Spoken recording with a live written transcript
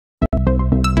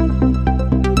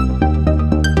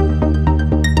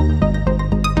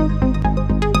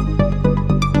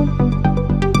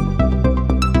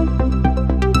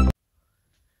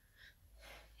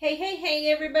Hey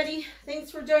everybody,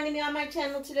 thanks for joining me on my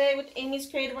channel today with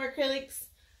Amy's Creative Acrylics.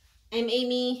 I'm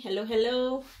Amy. Hello,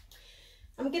 hello.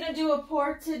 I'm gonna do a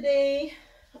pour today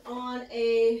on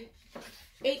a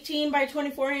 18 by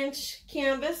 24 inch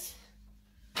canvas,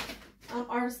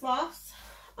 Artist Lofts.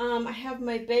 I have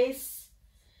my base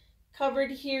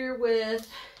covered here with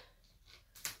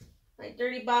my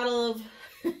dirty bottle of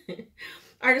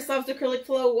Artist Lofts Acrylic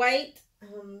Flow White.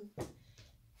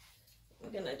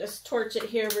 I'm gonna just torch it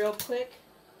here real quick.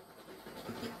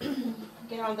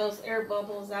 Get all those air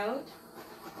bubbles out.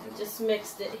 I just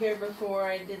mixed it here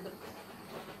before I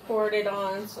poured it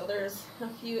on, so there's a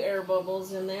few air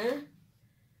bubbles in there.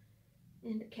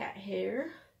 And a cat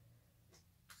hair.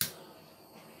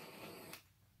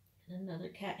 And another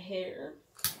cat hair.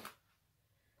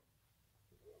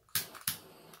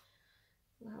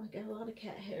 Wow, I got a lot of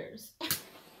cat hairs.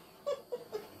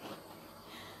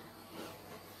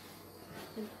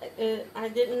 I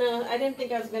didn't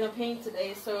think I was gonna paint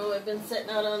today, so I've been sitting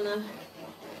out on the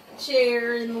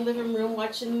chair in the living room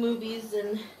watching movies,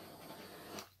 and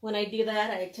when I do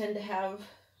that I tend to have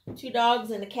 2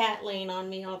 dogs and a cat laying on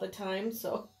me all the time,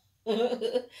 so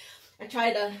I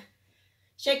try to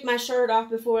shake my shirt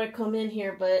off before I come in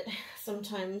here, but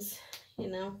sometimes, you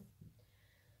know,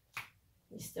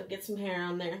 you still get some hair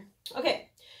on there. Okay,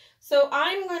 so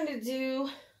I'm going to do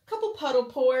a couple puddle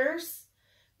pours.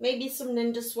 Maybe some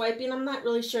ninja swiping, I'm not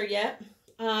really sure yet.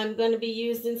 I'm going to be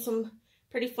using some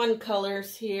pretty fun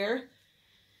colors here.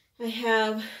 I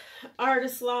have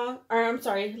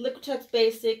Liquitex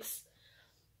Basics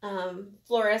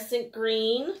Florescent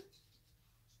Green,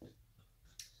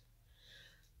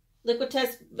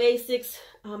 Liquitex Basics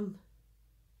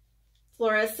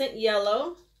Florescent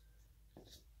Yellow,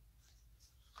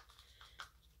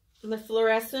 the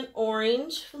Florescent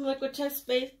Orange from Liquitex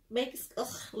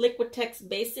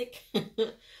Basic.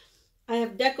 I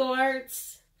have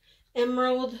Decoart's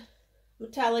Emerald,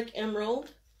 Metallic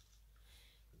Emerald.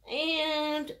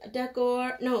 And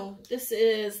this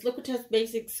is Liquitex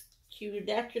Basics Q.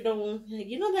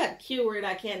 You know that Q word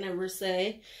I can't never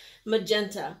say.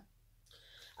 Magenta.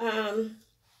 My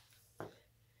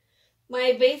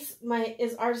base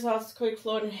is Artist Lofts Acrylic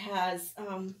Flow, and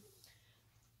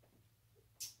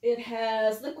it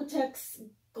has Liquitex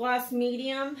Gloss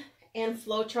Medium and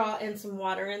Floetrol and some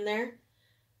water in there.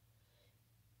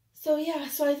 So yeah,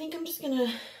 so I think I'm just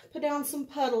gonna put down some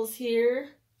puddles here.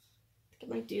 I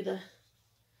think I might do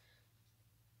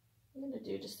I'm gonna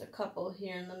do just a couple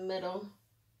here in the middle.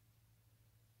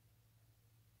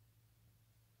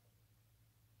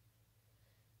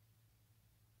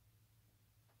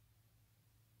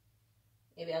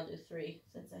 Maybe I'll do 3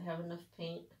 since I have enough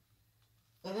paint.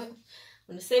 I'm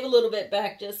going to save a little bit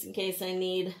back just in case I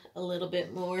need a little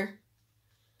bit more.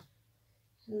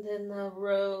 And then the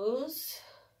rose.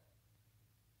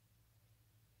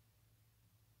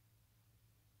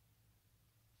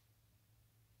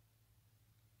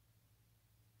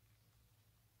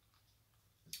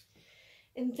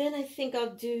 And then I think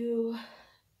I'll do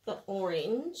the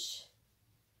orange,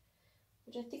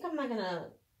 which I think I'm not going to,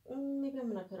 maybe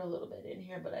I'm going to put a little bit in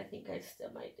here, but I think I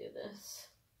still might do this.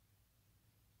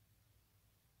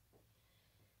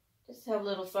 Just have a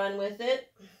little fun with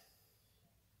it.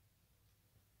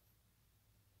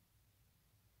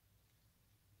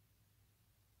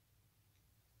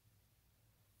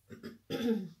 I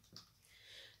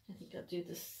think I'll do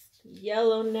this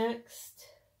yellow next.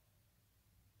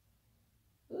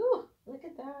 Ooh, look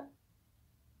at that.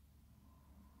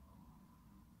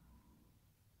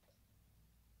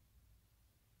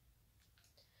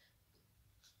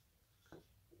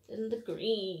 And the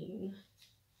green.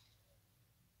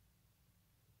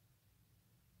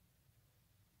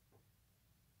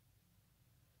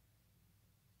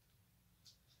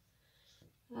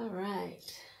 All right,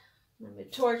 let me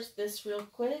torch this real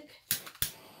quick.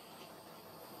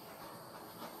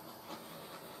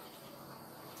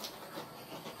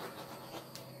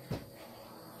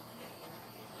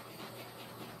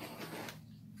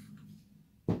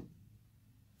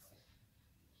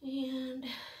 And I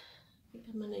think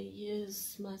I'm going to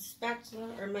use my spatula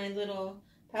or my little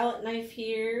palette knife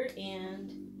here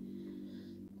and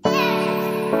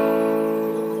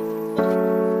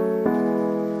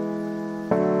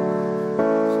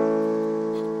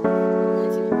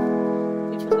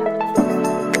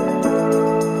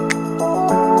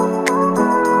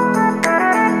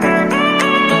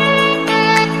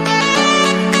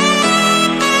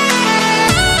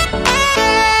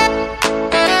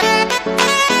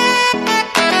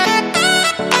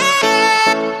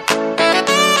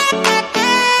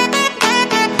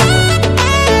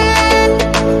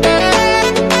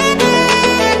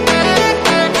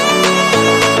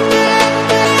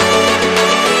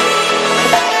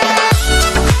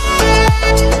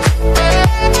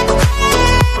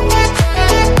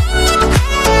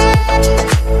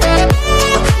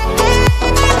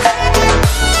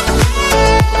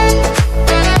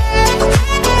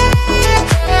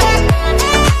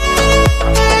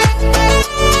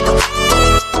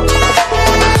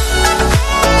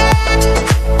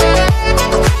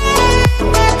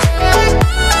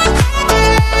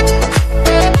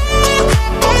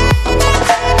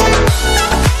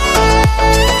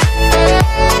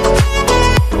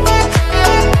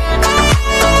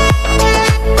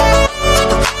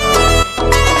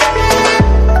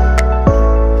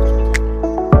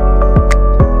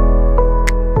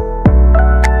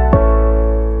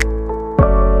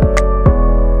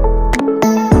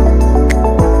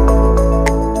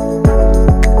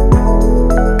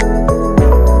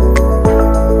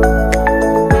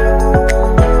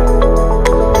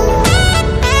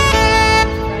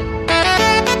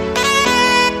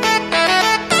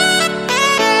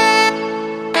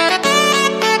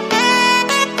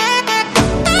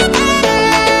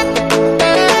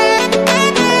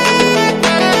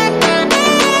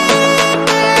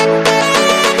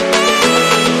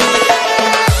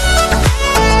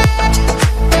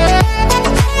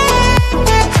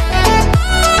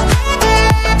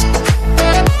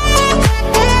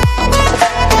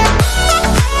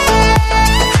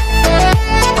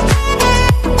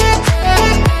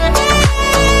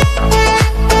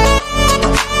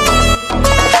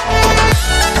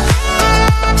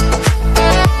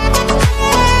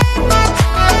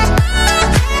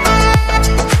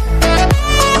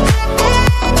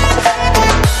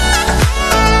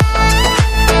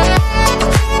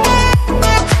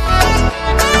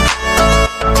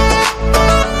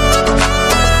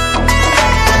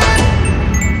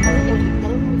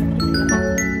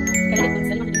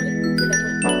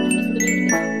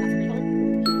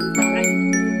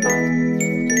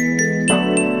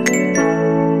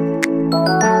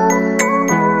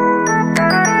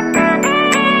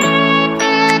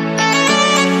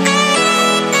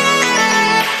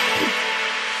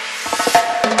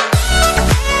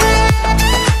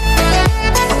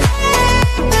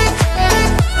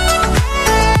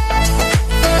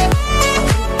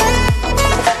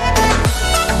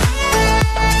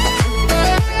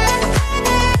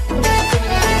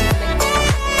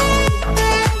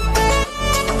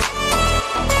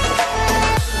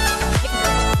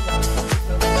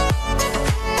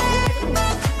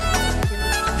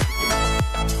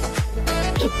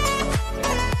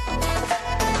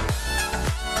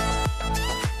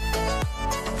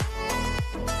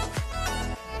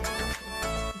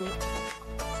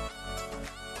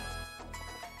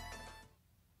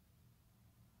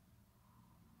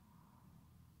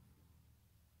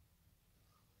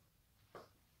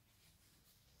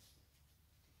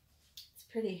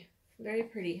pretty. Very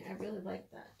pretty. I really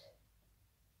like that.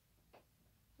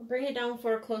 I'll bring it down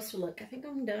for a closer look. I think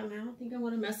I'm done. I don't think I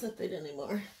want to mess with it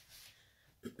anymore.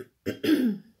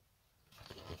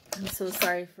 I'm so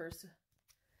sorry for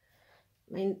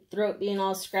my throat being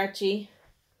all scratchy.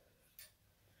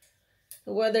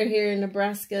 The weather here in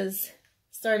Nebraska is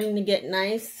starting to get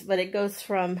nice, but it goes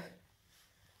from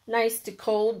nice to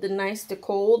cold to nice to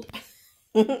cold.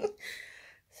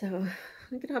 So,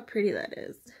 look at how pretty that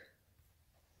is.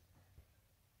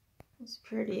 It's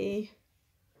pretty.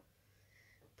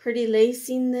 Pretty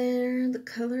lacing there. The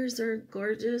colors are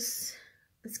gorgeous.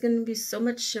 It's going to be so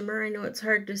much shimmer. I know it's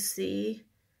hard to see.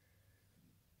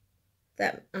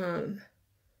 That the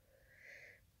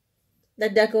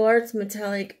Decoart's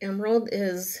metallic emerald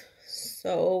is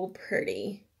so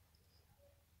pretty.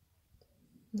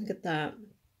 Look at that.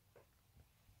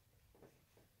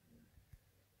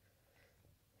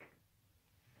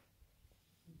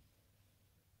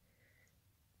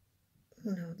 I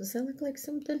don't know, does that look like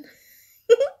something?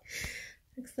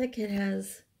 Looks like it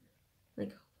has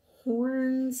like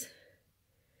horns.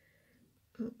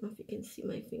 I don't know if you can see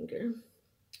my finger.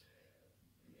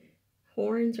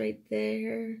 Horns right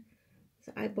there. It's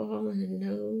an eyeball and a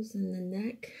nose and the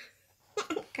neck.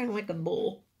 Kind of like a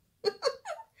bull.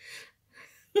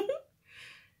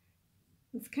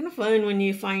 It's kind of fun when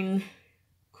you find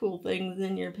cool things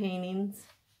in your paintings.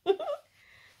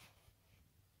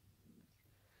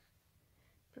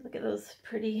 Look at those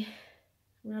pretty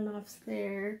runoffs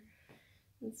there.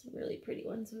 And some really pretty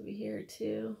ones over here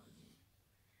too.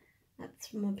 That's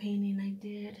from a painting I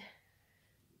did.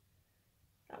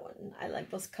 That one, I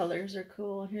like those colors, are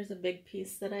cool. And here's a big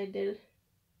piece that I did.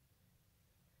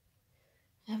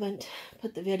 I haven't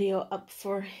put the video up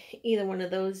for either one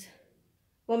of those.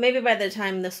 Well, maybe by the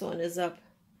time this one is up,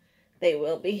 they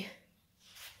will be.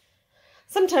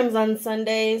 Sometimes on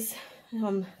Sundays,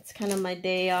 it's kind of my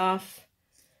day off.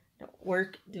 I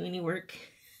don't do any work.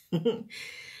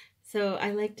 So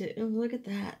I like to, oh, look at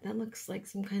that. That looks like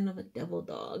some kind of a devil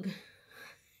dog.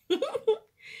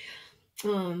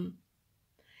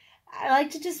 I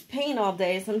like to just paint all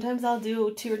day. Sometimes I'll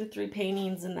do 2 to 3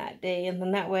 paintings in that day, and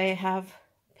then that way I have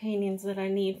paintings that I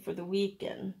need for the week.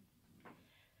 And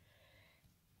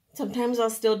sometimes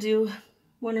I'll still do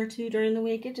 1 or 2 during the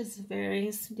week. It just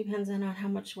varies. Depends on how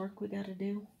much work we got to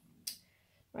do.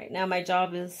 Right now my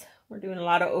job is, we're doing a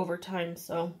lot of overtime,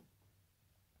 so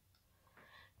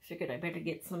I figured I better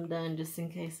get some done just in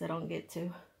case I don't get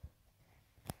to.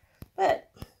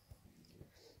 But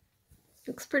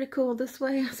looks pretty cool this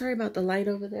way. Sorry about the light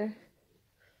over there.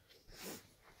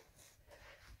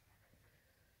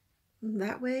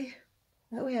 That way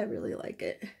I really like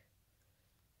it. I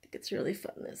think it's really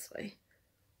fun this way.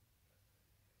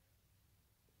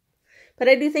 But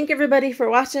I do thank everybody for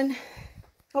watching.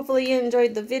 Hopefully you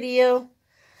enjoyed the video.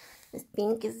 This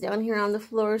pink is down here on the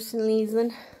floor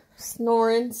sneezing.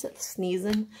 Snoring.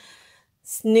 Sneezing.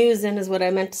 Snoozing is what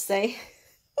I meant to say.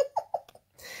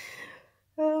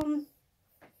 Yeah,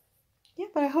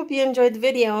 but I hope you enjoyed the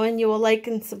video and you will like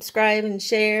and subscribe and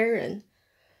share and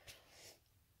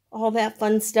all that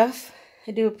fun stuff.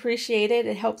 I do appreciate it.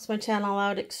 It helps my channel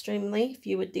out extremely if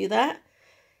you would do that.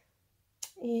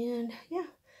 And yeah,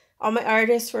 all my art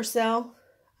is for sale.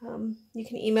 You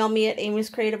can email me at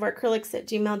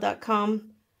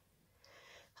amyscreativeacrylics@gmail.com.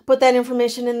 I'll put that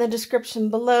information in the description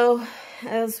below,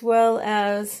 as well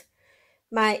as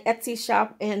my Etsy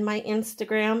shop and my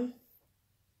Instagram.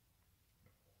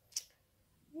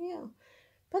 Yeah.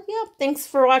 But yeah, thanks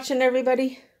for watching,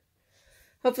 everybody.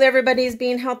 Hopefully everybody's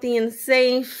being healthy and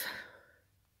safe.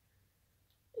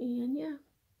 And yeah,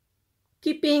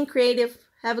 keep being creative.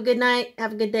 Have a good night.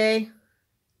 Have a good day.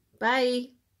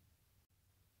 Bye.